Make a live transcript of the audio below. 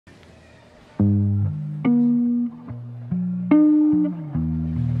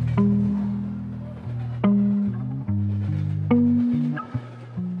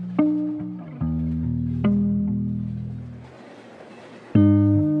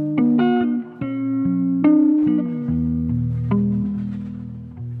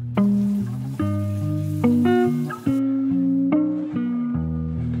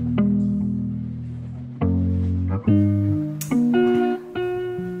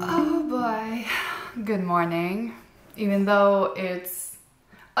Good morning. Even though it's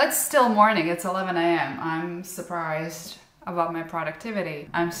still morning, it's 11 a.m. I'm surprised about my productivity.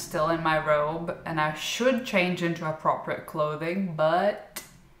 I'm still in my robe and I should change into appropriate clothing, but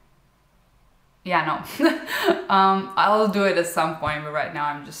yeah, no. I'll do it at some point, but right now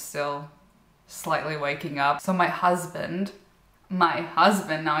I'm just still slightly waking up. So my husband,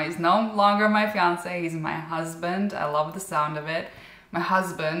 now he's no longer my fiance, he's my husband. I love the sound of it. My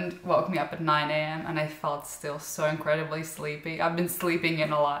husband woke me up at 9 a.m. and I felt still so incredibly sleepy. I've been sleeping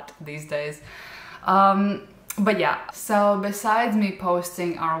in a lot these days. But yeah, so besides me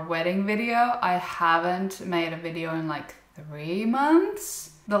posting our wedding video, I haven't made a video in like 3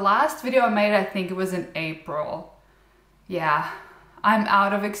 months. The last video I made, I think it was in April. Yeah, I'm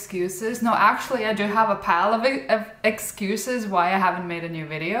out of excuses. No, actually I do have a pile of excuses why I haven't made a new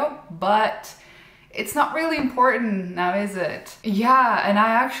video, but it's not really important now, is it? Yeah, and I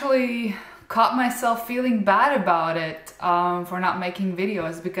actually caught myself feeling bad about it for not making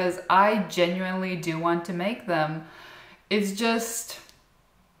videos because I genuinely do want to make them. It's just,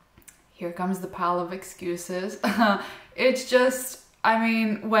 here comes the pile of excuses. It's just, I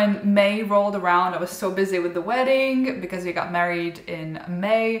mean, when May rolled around, I was so busy with the wedding because we got married in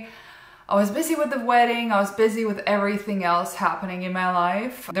May. I was busy with the wedding, I was busy with everything else happening in my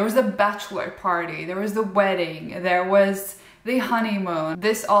life. There was the bachelor party, there was the wedding, there was the honeymoon.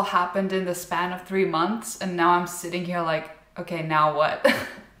 This all happened in the span of 3 months and now I'm sitting here like, okay, now what?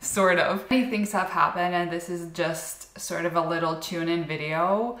 Sort of. Many things have happened and this is just sort of a little tune-in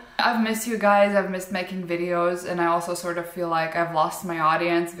video. I've missed you guys, I've missed making videos, and I also sort of feel like I've lost my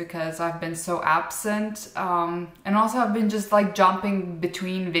audience because I've been so absent. And also I've been just like jumping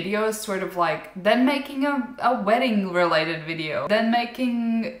between videos, sort of like then making a wedding related video, then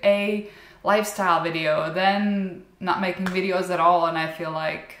making a lifestyle video, then not making videos at all, and I feel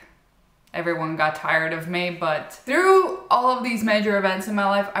like everyone got tired of me. But through all of these major events in my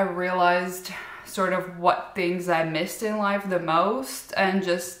life, I realized sort of what things I missed in life the most, and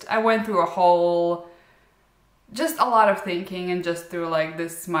just I went through just a lot of thinking and just through like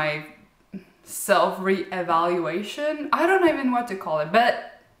this my self-re-evaluation. I don't even know what to call it,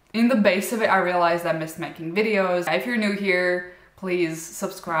 but in the base of it I realized I missed making videos. If you're new here, please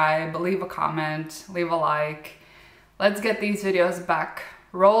subscribe, leave a comment, leave a like. Let's get these videos back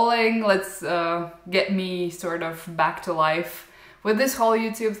rolling. Let's get me sort of back to life with this whole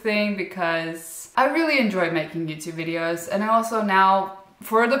YouTube thing because I really enjoy making YouTube videos, and I also now,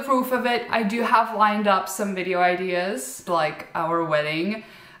 for the proof of it, I do have lined up some video ideas like our wedding,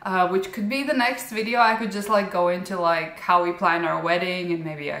 which could be the next video. I could just like go into like how we plan our wedding, and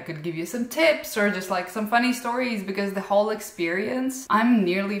maybe I could give you some tips or just like some funny stories, because the whole experience, I'm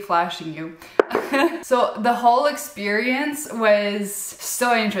nearly flashing you. So the whole experience was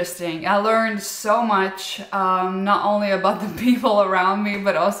so interesting. I learned so much, not only about the people around me,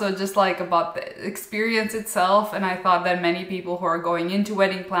 but also just like about the experience itself. And I thought that many people who are going into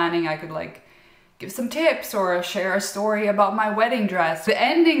wedding planning, I could like give some tips or share a story about my wedding dress. The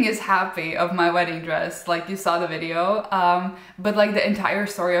ending is happy of my wedding dress, like you saw the video, but like the entire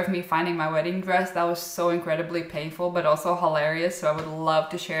story of me finding my wedding dress, that was so incredibly painful but also hilarious. So I would love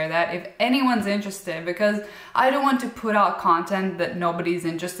to share that if anyone's interested, because I don't want to put out content that nobody's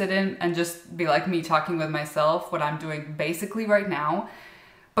interested in and just be like me talking with myself, what I'm doing basically right now.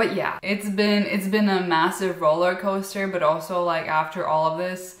 But yeah, it's been a massive roller coaster, but also like after all of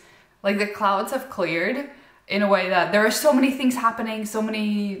this, like the clouds have cleared in a way that there are so many things happening, so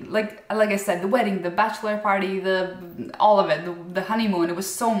many, like I said, the wedding, the bachelor party, all of it, the honeymoon, it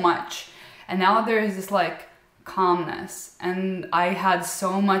was so much. And now there is this like calmness, and I had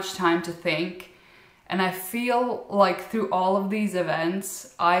so much time to think. And I feel like through all of these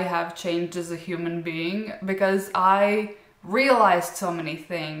events, I have changed as a human being because I realized so many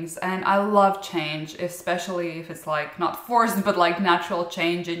things, and I love change, especially if it's like not forced but like natural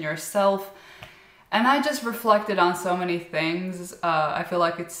change in yourself. And I just reflected on so many things. I feel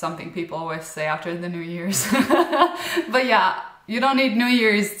like it's something people always say after the New Year's. But yeah, you don't need New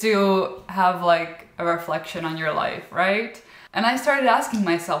Year's to have like a reflection on your life, right? And I started asking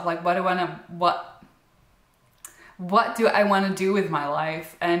myself like, what what do I want to do with my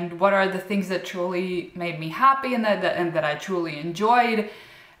life, and what are the things that truly made me happy and that I truly enjoyed.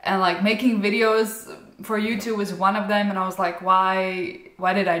 And like making videos for YouTube was one of them, and I was like, why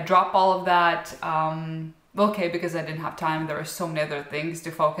did I drop all of that? Okay, because I didn't have time. There were so many other things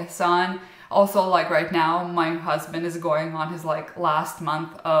to focus on. Also, like right now, my husband is going on his like last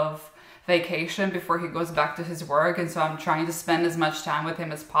month of vacation before he goes back to his work, and so I'm trying to spend as much time with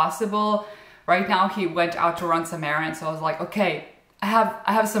him as possible. Right now he went out to run some errands, so I was like, okay, I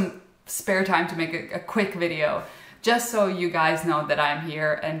have some spare time to make a quick video, just so you guys know that I'm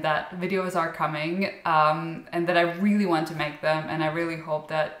here and that videos are coming, and that I really want to make them, and I really hope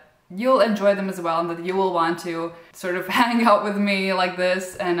that you'll enjoy them as well, and that you will want to sort of hang out with me like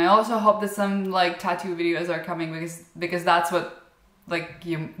this. And I also hope that some like tattoo videos are coming, because that's what like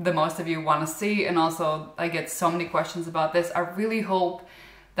the most of you want to see. And also I get so many questions about this. I really hope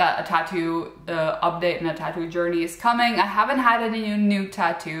that a tattoo update and a tattoo journey is coming. I haven't had any new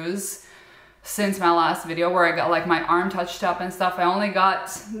tattoos since my last video where I got like my arm touched up and stuff. I only got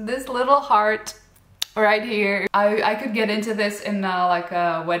this little heart right here. I could get into this in like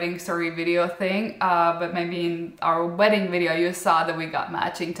a wedding story video thing, but maybe in our wedding video you saw that we got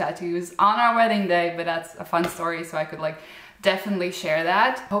matching tattoos on our wedding day, but that's a fun story, so I could like definitely share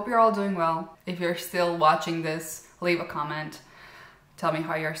that. Hope you're all doing well. If you're still watching this, leave a comment. Tell me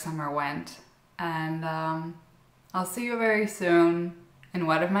how your summer went, and I'll see you very soon in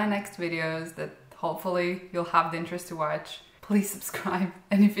one of my next videos that hopefully you'll have the interest to watch. Please subscribe,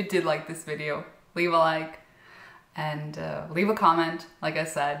 and if you did like this video, leave a like and leave a comment, like I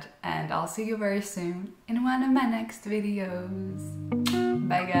said, and I'll see you very soon in one of my next videos.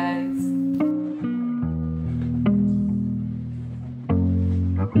 Bye guys.